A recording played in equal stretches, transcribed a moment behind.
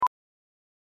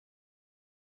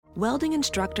Welding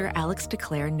instructor Alex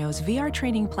DeClaire knows VR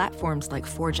training platforms like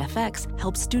Forge FX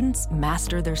help students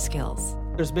master their skills.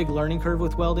 There's a big learning curve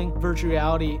with welding. Virtual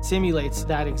reality simulates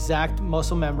that exact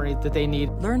muscle memory that they need.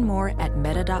 Learn more at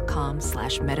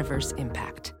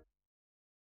meta.com/metaverseimpact.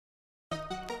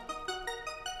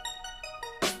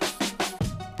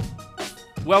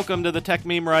 Welcome to the Tech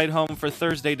Meme Ride Home for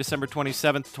Thursday, December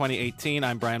 27th, 2018.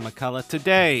 I'm Brian McCullough.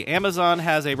 Today, Amazon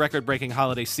has a record-breaking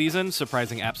holiday season,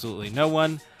 surprising absolutely no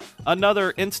one.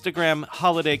 Another Instagram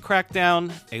holiday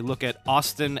crackdown, a look at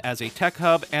Austin as a tech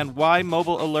hub, and why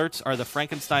mobile alerts are the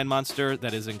Frankenstein monster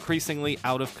that is increasingly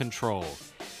out of control.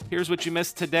 Here's what you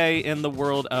missed today in the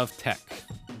world of tech.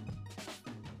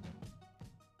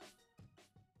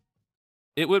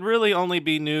 It would really only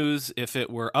be news if it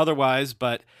were otherwise,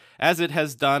 but as it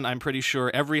has done, I'm pretty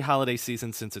sure, every holiday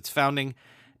season since its founding,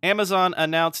 Amazon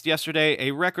announced yesterday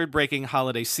a record-breaking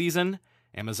holiday season.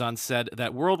 Amazon said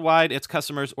that worldwide, its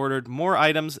customers ordered more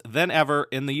items than ever.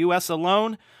 In the U.S.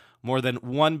 alone, more than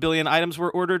 1 billion items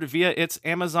were ordered via its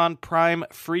Amazon Prime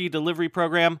free delivery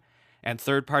program, and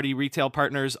third-party retail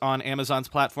partners on Amazon's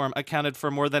platform accounted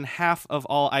for more than half of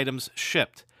all items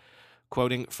shipped.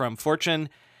 Quoting from Fortune,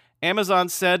 Amazon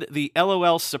said the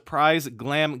LOL Surprise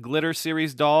Glam Glitter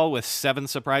Series doll with 7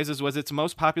 surprises was its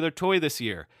most popular toy this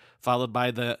year, followed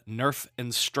by the Nerf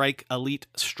and Strike Elite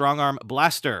Strongarm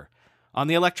Blaster. On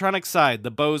the electronic side, the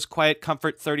Bose Quiet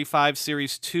Comfort 35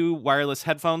 Series 2 wireless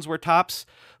headphones were tops,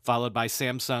 followed by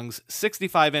Samsung's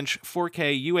 65-inch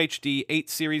 4K UHD 8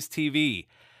 Series TV.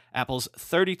 Apple's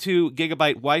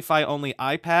 32GB Wi-Fi-only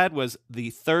iPad was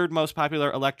the third most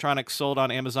popular electronic sold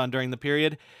on Amazon during the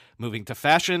period. Moving to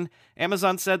fashion,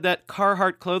 Amazon said that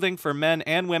Carhartt clothing for men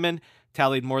and women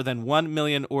tallied more than 1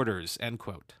 million orders, end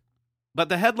quote. But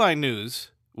the headline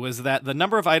news was that the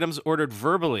number of items ordered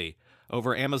verbally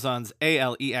over Amazon's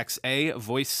Alexa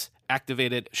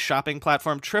voice-activated shopping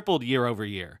platform tripled year over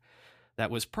year.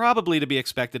 That was probably to be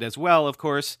expected as well, of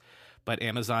course, but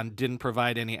Amazon didn't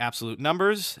provide any absolute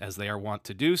numbers, as they are wont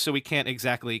to do, so we can't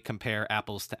exactly compare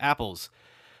apples to apples.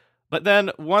 But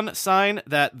then, one sign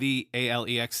that the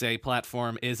Alexa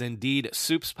platform is indeed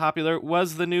soups popular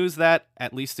was the news that,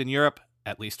 at least in Europe,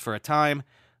 at least for a time,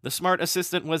 the smart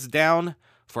assistant was down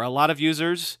for a lot of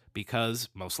users because,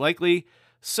 most likely,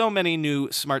 so many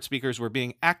new smart speakers were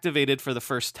being activated for the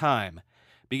first time.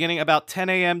 Beginning about 10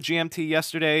 a.m. GMT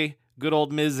yesterday, good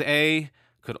old Ms. A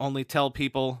could only tell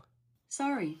people,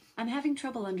 "Sorry, I'm having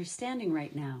trouble understanding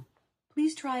right now.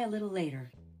 Please try a little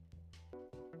later."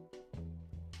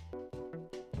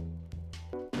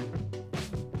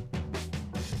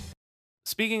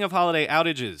 Speaking of holiday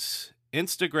outages,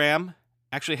 Instagram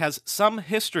actually has some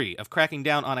history of cracking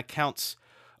down on accounts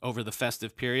over the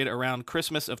festive period. Around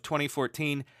Christmas of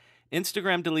 2014,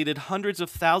 Instagram deleted hundreds of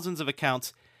thousands of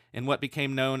accounts in what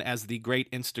became known as the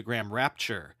Great Instagram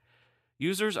Rapture.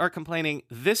 Users are complaining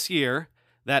this year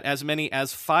that as many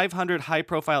as 500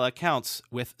 high-profile accounts,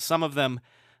 with some of them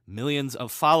millions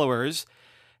of followers,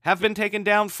 have been taken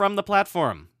down from the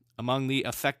platform. Among the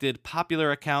affected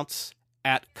popular accounts,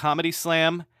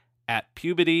 @ComedySlam,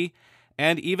 @Pubity,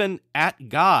 and even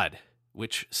 @God,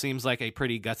 which seems like a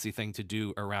pretty gutsy thing to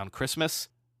do around Christmas.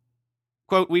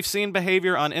 Quote, "We've seen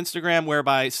behavior on Instagram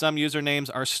whereby some usernames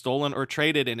are stolen or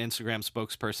traded," an Instagram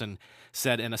spokesperson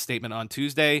said in a statement on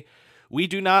Tuesday. "We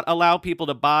do not allow people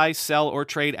to buy, sell, or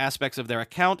trade aspects of their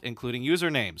account, including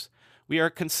usernames. We are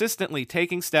consistently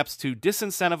taking steps to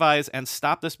disincentivize and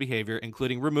stop this behavior,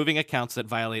 including removing accounts that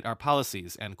violate our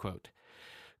policies," end quote.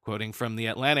 Quoting from The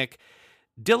Atlantic,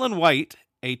 Dylan White,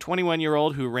 a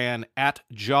 21-year-old who ran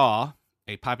 @Jaw,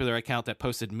 a popular account that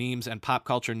posted memes and pop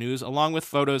culture news, along with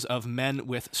photos of men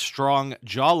with strong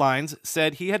jawlines,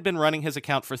 said he had been running his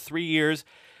account for 3 years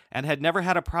and had never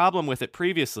had a problem with it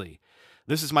previously.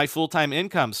 "This is my full-time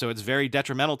income, so it's very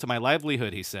detrimental to my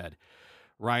livelihood," he said.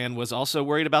 Ryan was also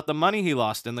worried about the money he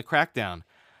lost in the crackdown.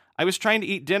 "I was trying to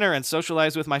eat dinner and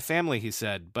socialize with my family," he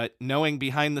said, "but knowing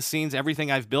behind the scenes everything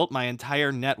I've built, my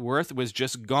entire net worth was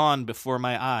just gone before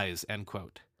my eyes," end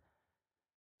quote.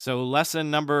 So lesson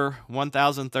number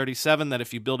 1037, that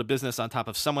if you build a business on top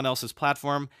of someone else's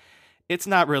platform, it's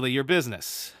not really your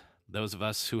business. Those of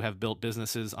us who have built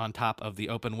businesses on top of the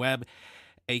open web,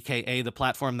 aka the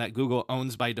platform that Google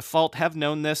owns by default, have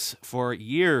known this for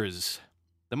years.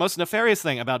 The most nefarious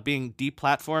thing about being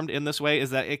deplatformed in this way is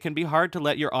that it can be hard to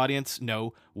let your audience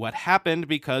know what happened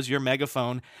because your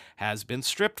megaphone has been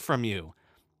stripped from you.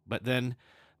 But then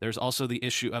there's also the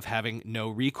issue of having no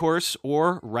recourse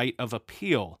or right of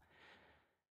appeal.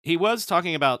 He was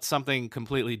talking about something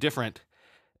completely different.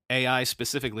 AI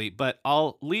specifically, but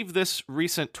I'll leave this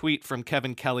recent tweet from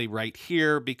Kevin Kelly right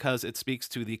here because it speaks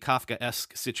to the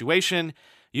Kafka-esque situation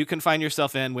you can find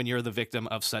yourself in when you're the victim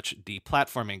of such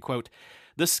deplatforming. Quote,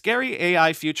 "The scary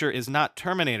AI future is not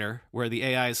Terminator, where the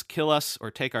AIs kill us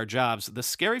or take our jobs. The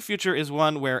scary future is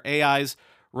one where AIs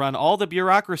run all the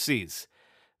bureaucracies.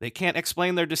 They can't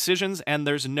explain their decisions, and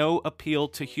there's no appeal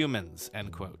to humans,"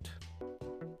 end quote.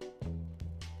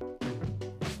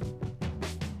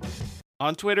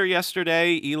 On Twitter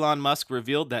yesterday, Elon Musk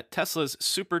revealed that Tesla's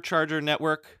supercharger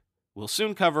network will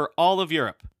soon cover all of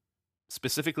Europe.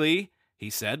 Specifically, he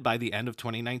said by the end of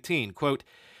 2019, quote,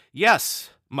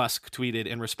 "Yes," Musk tweeted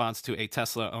in response to a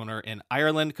Tesla owner in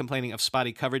Ireland complaining of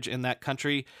spotty coverage in that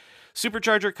country.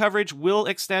 "Supercharger coverage will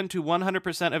extend to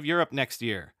 100% of Europe next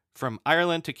year, from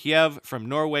Ireland to Kiev, from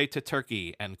Norway to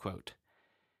Turkey," end quote.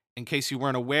 In case you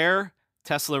weren't aware,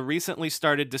 Tesla recently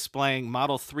started displaying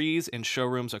Model 3s in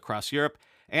showrooms across Europe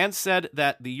and said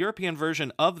that the European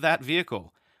version of that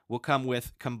vehicle will come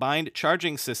with combined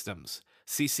charging systems,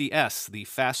 CCS, the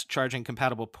fast charging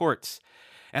compatible ports,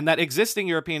 and that existing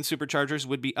European superchargers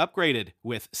would be upgraded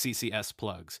with CCS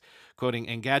plugs. Quoting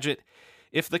Engadget,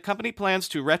 "If the company plans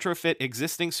to retrofit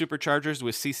existing superchargers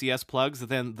with CCS plugs,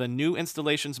 then the new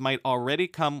installations might already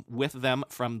come with them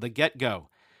from the get-go.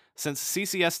 Since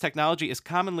CCS technology is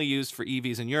commonly used for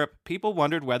EVs in Europe, people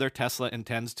wondered whether Tesla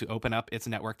intends to open up its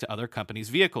network to other companies'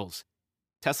 vehicles."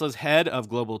 Tesla's head of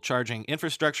global charging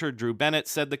infrastructure, Drew Bennett,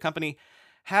 said the company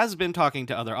has been talking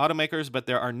to other automakers, but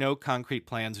there are no concrete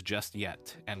plans just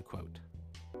yet, end quote.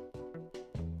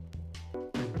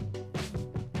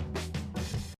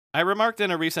 I remarked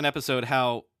in a recent episode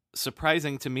how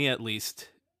surprising, to me at least,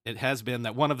 it has been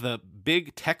that one of the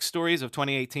big tech stories of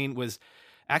 2018 was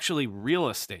actually real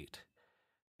estate.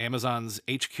 Amazon's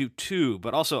HQ2,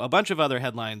 but also a bunch of other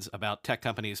headlines about tech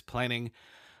companies planning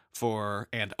for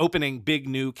and opening big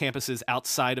new campuses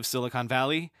outside of Silicon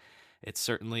Valley. It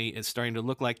certainly is starting to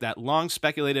look like that long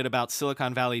speculated about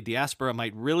Silicon Valley diaspora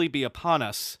might really be upon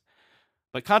us.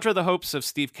 But contra the hopes of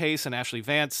Steve Case and Ashley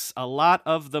Vance, a lot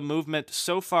of the movement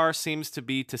so far seems to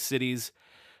be to cities.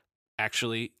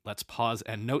 Actually, let's pause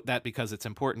and note that because it's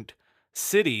important.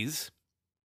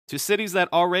 To cities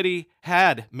that already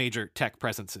had major tech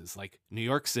presences, like New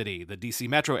York City, the DC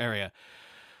metro area.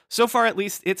 So far, at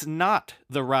least, it's not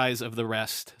the rise of the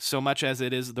rest so much as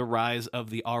it is the rise of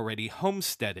the already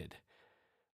homesteaded.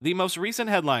 The most recent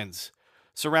headlines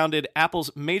surrounded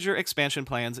Apple's major expansion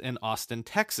plans in Austin,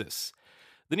 Texas.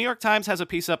 The New York Times has a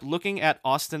piece up looking at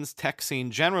Austin's tech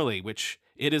scene generally, which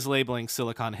it is labeling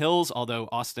Silicon Hills, although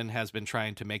Austin has been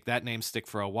trying to make that name stick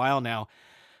for a while now.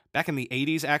 Back in the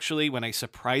 80s, actually, when a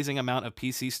surprising amount of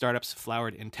PC startups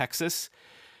flowered in Texas,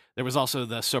 there was also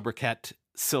the sobriquet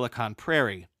Silicon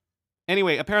Prairie.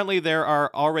 Anyway, apparently there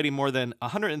are already more than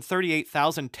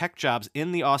 138,000 tech jobs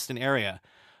in the Austin area,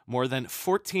 more than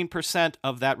 14%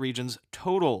 of that region's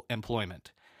total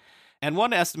employment. And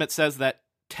one estimate says that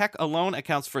tech alone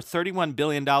accounts for $31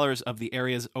 billion of the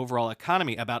area's overall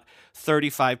economy, about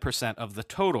 35% of the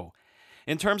total.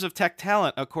 In terms of tech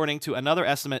talent, according to another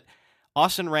estimate,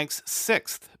 Austin ranks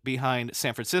 6th behind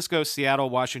San Francisco, Seattle,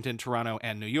 Washington, Toronto,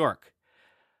 and New York.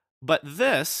 But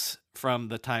this, from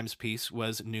the Times piece,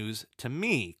 was news to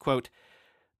me. Quote,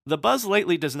 "The buzz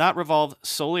lately does not revolve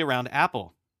solely around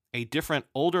Apple. A different,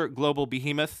 older global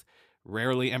behemoth,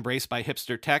 rarely embraced by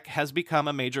hipster tech, has become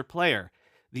a major player,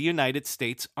 the United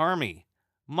States Army.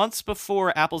 Months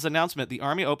before Apple's announcement, the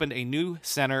Army opened a new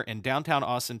center in downtown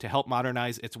Austin to help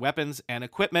modernize its weapons and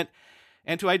equipment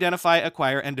and to identify,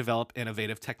 acquire, and develop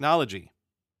innovative technology.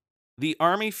 The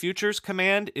Army Futures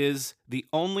Command is the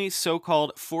only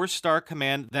so-called 4-star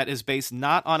command that is based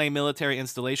not on a military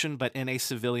installation but in a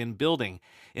civilian building,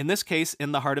 in this case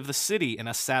in the heart of the city in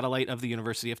a satellite of the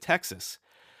University of Texas.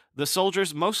 The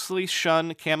soldiers mostly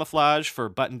shun camouflage for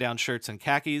button-down shirts and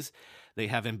khakis. They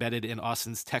have embedded in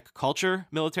Austin's tech culture,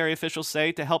 military officials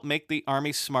say, to help make the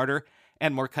Army smarter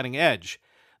and more cutting edge.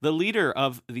 The leader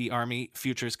of the Army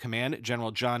Futures Command,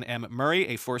 General John M. Murray,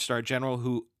 a 4-star general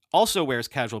who also wears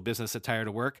casual business attire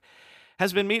to work,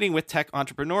 has been meeting with tech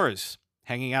entrepreneurs,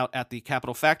 hanging out at the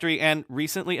Capitol Factory, and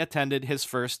recently attended his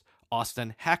first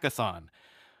Austin Hackathon.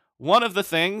 One of the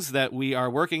things that we are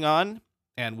working on,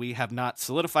 and we have not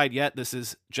solidified yet, this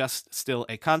is just still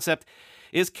a concept,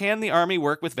 is can the Army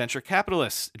work with venture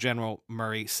capitalists, General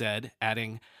Murray said,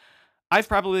 adding, "I've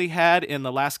probably had in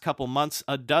the last couple months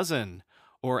a dozen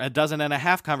or a dozen and a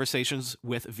half conversations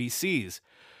with VCs.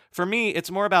 For me,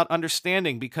 it's more about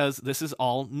understanding because this is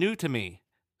all new to me.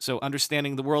 So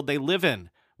understanding the world they live in,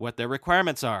 what their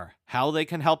requirements are, how they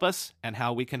can help us, and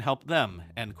how we can help them,"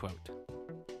 end quote.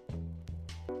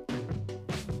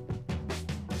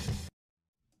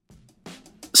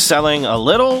 Selling a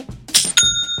little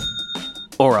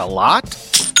or a lot?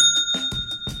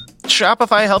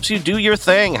 Shopify helps you do your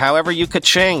thing, however you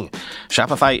ka-ching.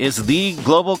 Shopify is the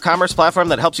global commerce platform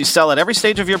that helps you sell at every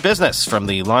stage of your business, from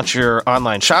the launch your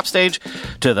online shop stage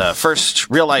to the first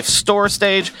real-life store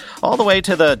stage, all the way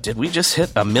to the did we just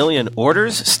hit 1 million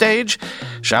orders stage?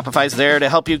 Shopify's there to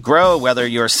help you grow, whether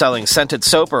you're selling scented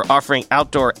soap or offering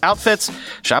outdoor outfits.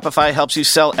 Shopify helps you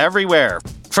sell everywhere.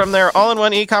 From their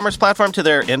all-in-one e-commerce platform to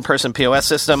their in-person POS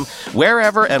system,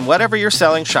 wherever and whatever you're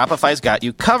selling, Shopify's got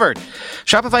you covered.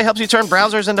 Shopify helps you turn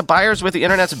browsers into buyers with the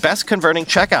internet's best converting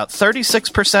checkout,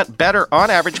 36% better on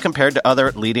average compared to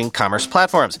other leading commerce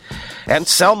platforms. And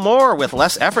sell more with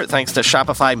less effort thanks to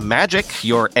Shopify Magic,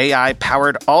 your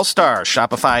AI-powered all-star.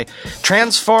 Shopify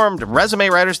transformed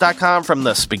ResumeWriters.com from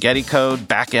the spaghetti code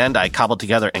backend I cobbled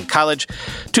together in college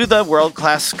to the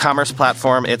world-class commerce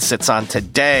platform it sits on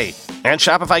today. And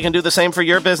Shopify can do the same for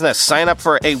your business. Sign up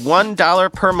for a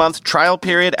 $1 per month trial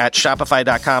period at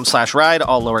shopify.com/ride,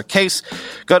 all lowercase.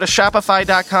 Go to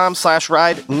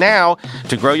shopify.com/ride now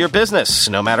to grow your business,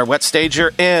 no matter what stage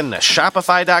you're in.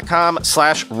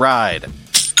 Shopify.com/ride.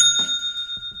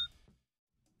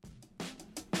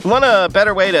 Want a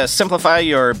better way to simplify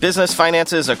your business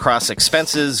finances across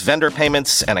expenses, vendor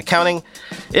payments, and accounting?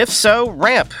 If so,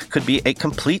 Ramp could be a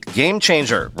complete game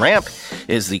changer. Ramp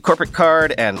is the corporate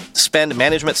card and spend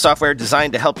management software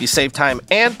designed to help you save time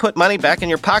and put money back in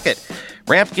your pocket.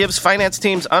 Ramp gives finance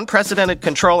teams unprecedented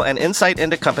control and insight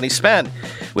into company spend.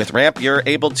 With Ramp, you're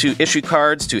able to issue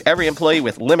cards to every employee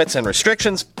with limits and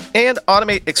restrictions and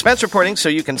automate expense reporting so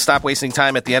you can stop wasting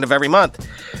time at the end of every month.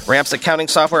 Ramp's accounting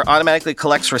software automatically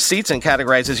collects receipts and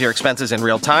categorizes your expenses in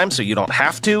real time so you don't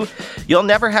have to. You'll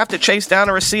never have to chase down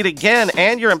a receipt again,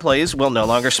 and your employees will no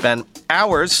longer spend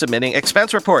hours submitting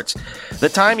expense reports. The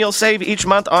time you'll save each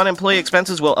month on employee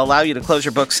expenses will allow you to close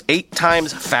your books 8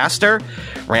 times faster.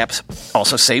 Ramp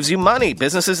also saves you money.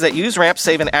 Businesses that use Ramp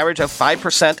save an average of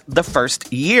 5% the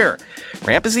first year.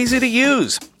 Ramp is easy to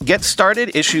use. Get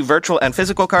started, issue virtual and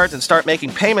physical cards, and start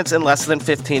making payments in less than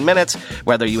 15 minutes,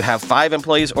 whether you have 5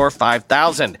 employees or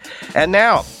 5,000. And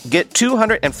now, get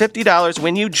 $250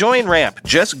 when you join Ramp.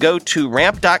 Just go to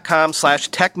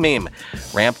ramp.com/techmeme.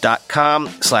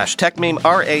 Ramp.com/techmeme.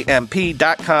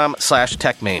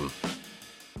 ramp.com/techmeme.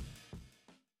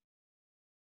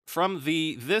 From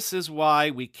the This Is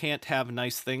Why We Can't Have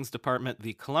Nice Things department,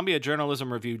 the Columbia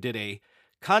Journalism Review did a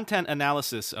content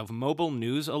analysis of mobile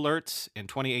news alerts in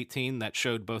 2018 that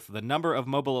showed both the number of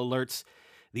mobile alerts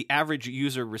the average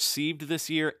user received this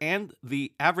year and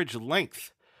the average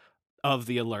length of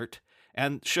the alert,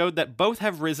 and showed that both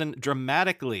have risen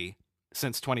dramatically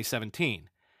since 2017.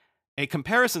 A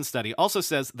comparison study also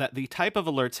says that the type of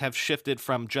alerts have shifted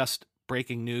from just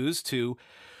breaking news to,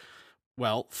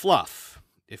 well, fluff.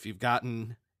 If you've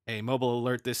gotten a mobile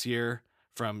alert this year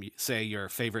from, say, your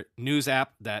favorite news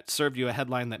app that served you a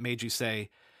headline that made you say,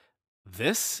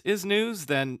 "This is news,"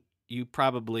 then you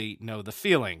probably know the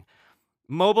feeling.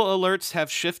 Mobile alerts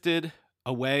have shifted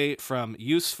away from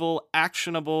useful,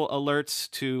 actionable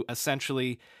alerts to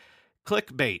essentially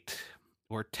clickbait,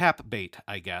 or tap bait,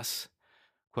 I guess.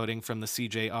 Quoting from the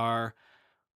CJR,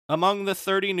 among the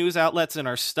 30 news outlets in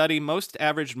our study, most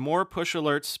averaged more push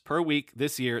alerts per week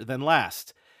this year than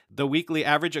last. The weekly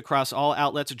average across all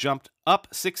outlets jumped up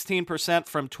 16%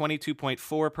 from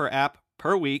 22.4 per app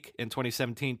per week in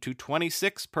 2017 to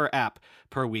 26 per app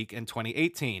per week in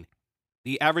 2018.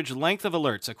 The average length of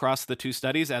alerts across the two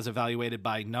studies, as evaluated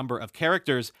by number of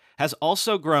characters, has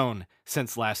also grown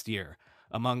since last year.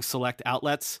 Among select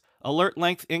outlets, alert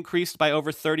length increased by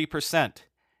over 30%.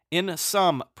 In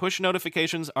sum, push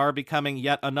notifications are becoming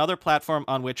yet another platform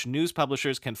on which news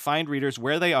publishers can find readers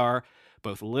where they are,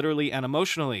 both literally and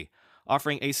emotionally,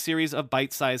 offering a series of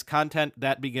bite-sized content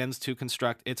that begins to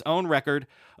construct its own record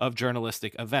of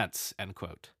journalistic events, end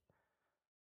quote.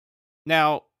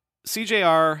 Now,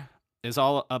 CJR is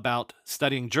all about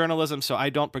studying journalism, so I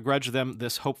don't begrudge them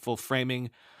this hopeful framing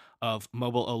of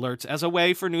mobile alerts as a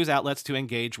way for news outlets to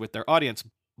engage with their audience.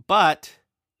 But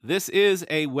this is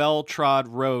a well-trod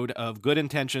road of good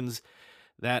intentions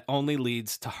that only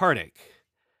leads to heartache.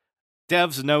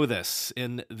 Devs know this.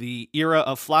 In the era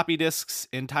of floppy disks,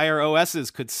 entire OSs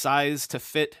could size to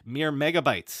fit mere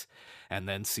megabytes. And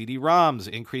then CD-ROMs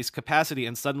increased capacity,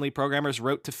 and suddenly programmers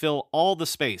wrote to fill all the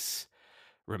space.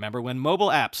 Remember when mobile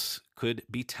apps could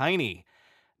be tiny?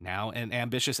 Now an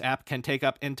ambitious app can take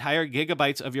up entire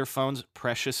gigabytes of your phone's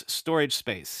precious storage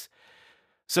space.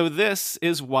 So this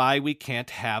is why we can't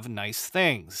have nice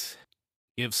things.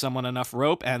 Give someone enough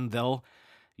rope and they'll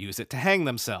use it to hang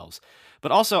themselves.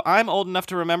 But also, I'm old enough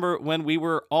to remember when we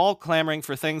were all clamoring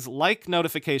for things like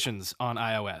notifications on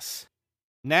iOS.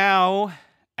 Now,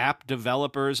 app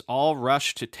developers all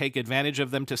rush to take advantage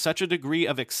of them to such a degree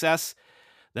of excess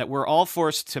that we're all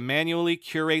forced to manually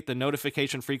curate the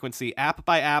notification frequency app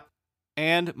by app,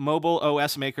 and mobile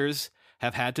OS makers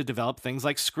have had to develop things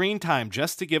like screen time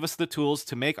just to give us the tools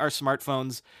to make our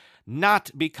smartphones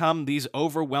not become these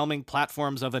overwhelming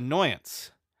platforms of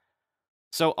annoyance.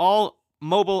 So all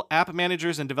mobile app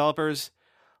managers and developers,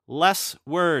 less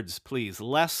words, please,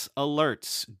 less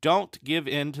alerts. Don't give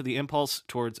in to the impulse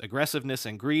towards aggressiveness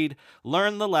and greed.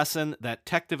 Learn the lesson that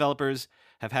tech developers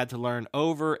have had to learn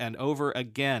over and over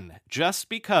again. Just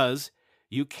because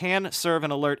you can serve an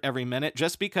alert every minute,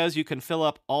 just because you can fill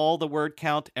up all the word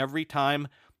count every time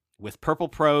with purple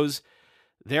prose,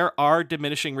 there are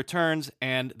diminishing returns,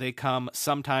 and they come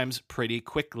sometimes pretty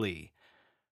quickly.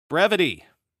 Brevity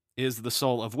is the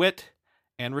soul of wit,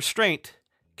 and restraint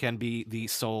can be the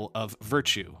soul of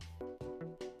virtue.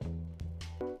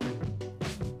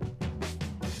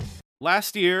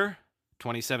 Last year,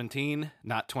 2017,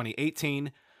 not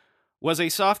 2018, was a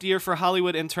soft year for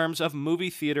Hollywood in terms of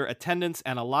movie theater attendance,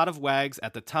 and a lot of wags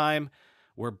at the time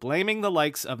were blaming the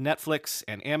likes of Netflix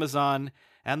and Amazon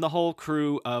and the whole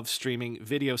crew of streaming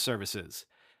video services.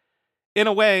 In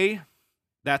a way,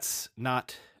 that's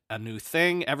not a new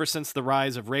thing. Ever since the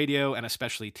rise of radio, and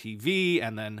especially TV,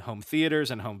 and then home theaters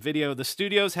and home video, the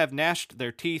studios have gnashed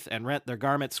their teeth and rent their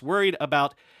garments, worried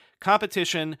about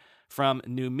competition from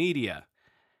new media.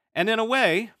 And in a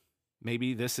way,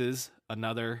 maybe this is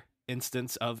another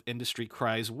instance of industry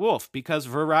cries wolf, because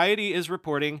Variety is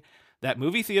reporting that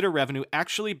movie theater revenue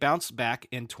actually bounced back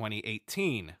in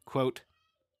 2018. Quote,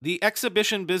 "The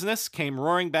exhibition business came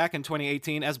roaring back in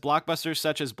 2018 as blockbusters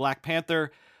such as Black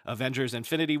Panther, Avengers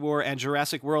Infinity War, and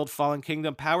Jurassic World Fallen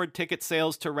Kingdom powered ticket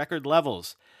sales to record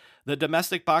levels. The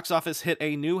domestic box office hit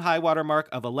a new high-water mark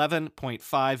of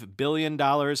 $11.5 billion,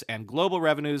 and global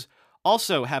revenues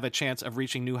also have a chance of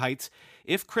reaching new heights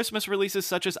if Christmas releases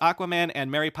such as Aquaman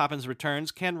and Mary Poppins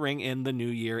Returns can ring in the new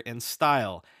year in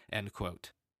style." End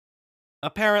quote.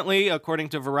 Apparently, according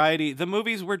to Variety, the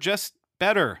movies were just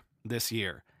better this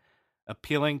year,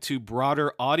 appealing to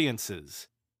broader audiences.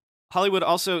 Hollywood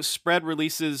also spread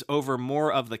releases over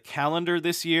more of the calendar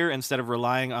this year instead of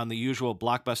relying on the usual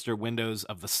blockbuster windows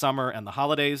of the summer and the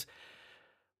holidays.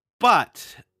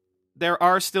 But there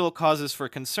are still causes for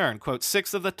concern. Quote,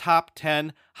 6 of the top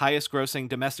 10 highest-grossing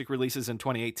domestic releases in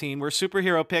 2018 were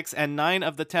superhero picks, and 9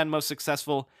 of the 10 most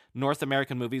successful North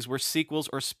American movies were sequels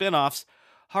or spin-offs,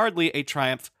 hardly a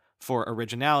triumph for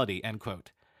originality, end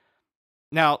quote.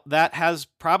 Now, that has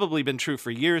probably been true for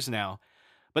years now,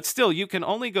 but still, you can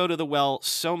only go to the well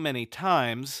so many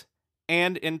times,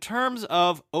 and in terms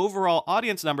of overall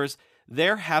audience numbers,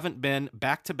 there haven't been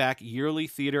back-to-back yearly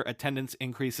theater attendance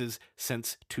increases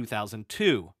since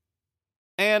 2002.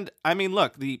 And, I mean,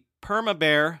 look, the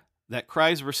perma-bear that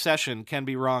cries recession can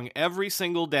be wrong every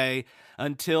single day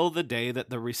until the day that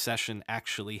the recession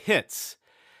actually hits.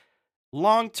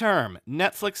 Long-term,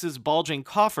 Netflix's bulging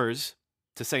coffers,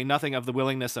 to say nothing of the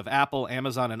willingness of Apple,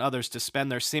 Amazon, and others to spend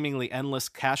their seemingly endless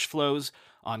cash flows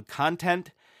on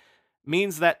content,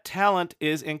 means that talent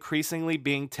is increasingly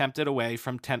being tempted away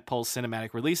from tentpole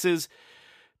cinematic releases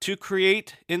to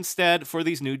create instead for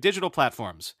these new digital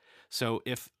platforms. So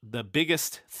if the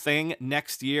biggest thing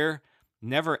next year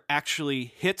never actually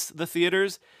hits the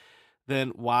theaters, then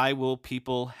why will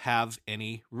people have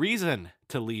any reason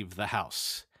to leave the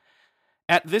house?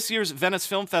 At this year's Venice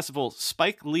Film Festival,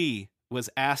 Spike Lee was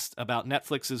asked about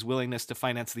Netflix's willingness to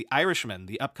finance The Irishman,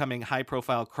 the upcoming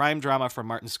high-profile crime drama from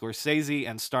Martin Scorsese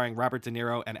and starring Robert De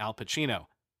Niro and Al Pacino.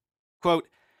 Quote,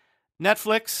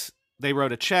 "Netflix, they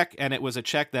wrote a check, and it was a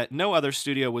check that no other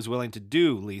studio was willing to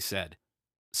do," Lee said.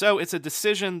 So it's a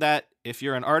decision that, if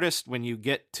you're an artist, when you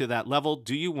get to that level,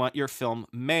 do you want your film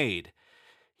made?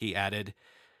 He added,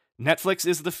 "Netflix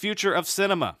is the future of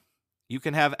cinema. You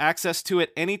can have access to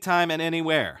it anytime and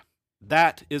anywhere.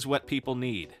 That is what people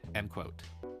need," end quote.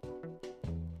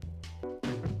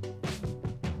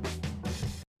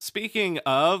 Speaking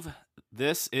of,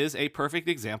 this is a perfect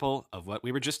example of what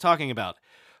we were just talking about.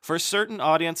 For certain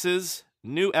audiences,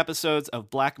 new episodes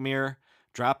of Black Mirror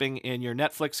dropping in your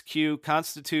Netflix queue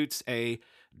constitutes a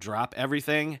drop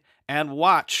everything and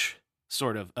watch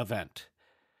sort of event.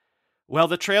 Well,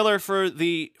 the trailer for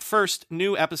the first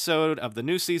new episode of the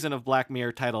new season of Black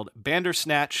Mirror, titled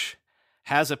Bandersnatch,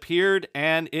 has appeared,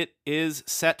 and it is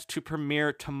set to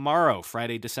premiere tomorrow,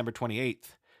 Friday, December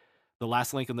 28th. The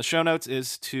last link in the show notes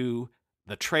is to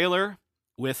the trailer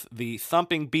with the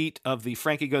thumping beat of the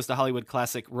Frankie Goes to Hollywood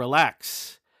classic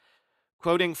Relax.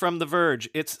 Quoting from The Verge,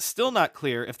 it's still not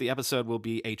clear if the episode will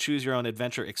be a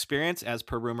choose-your-own-adventure experience, as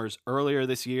per rumors earlier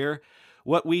this year.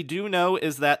 What we do know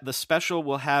is that the special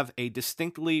will have a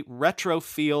distinctly retro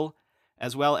feel,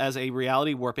 as well as a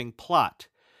reality-warping plot.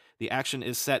 The action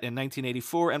is set in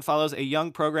 1984 and follows a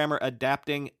young programmer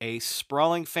adapting a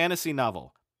sprawling fantasy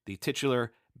novel, the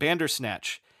titular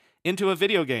Bandersnatch, into a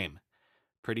video game.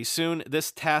 Pretty soon,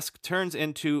 this task turns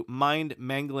into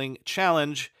mind-mangling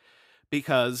challenge,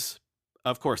 because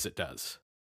of course it does.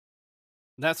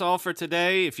 That's all for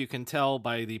today. If you can tell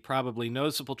by the probably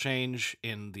noticeable change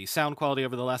in the sound quality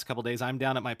over the last couple days, I'm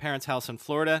down at my parents' house in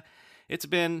Florida. It's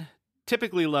been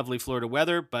typically lovely Florida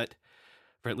weather, but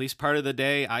for at least part of the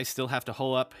day, I still have to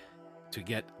hole up to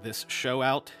get this show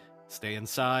out, stay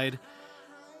inside.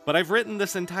 But I've written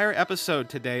this entire episode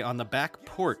today on the back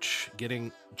porch,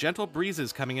 getting gentle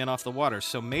breezes coming in off the water,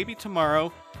 so maybe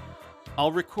tomorrow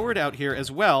I'll record out here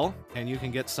as well, and you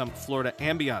can get some Florida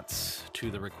ambiance to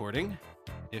the recording.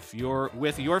 If you're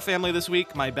with your family this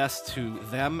week, my best to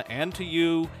them and to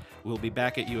you. We'll be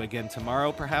back at you again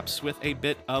tomorrow, perhaps with a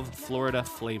bit of Florida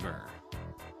flavor.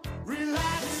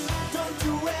 Relax, don't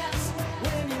do it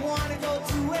when you want to go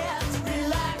to it.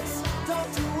 Relax,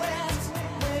 don't do it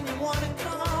when you want to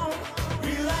come.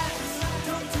 Relax,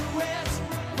 don't do it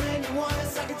when you want to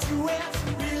suck it to it.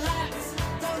 Relax,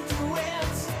 don't do it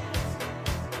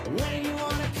when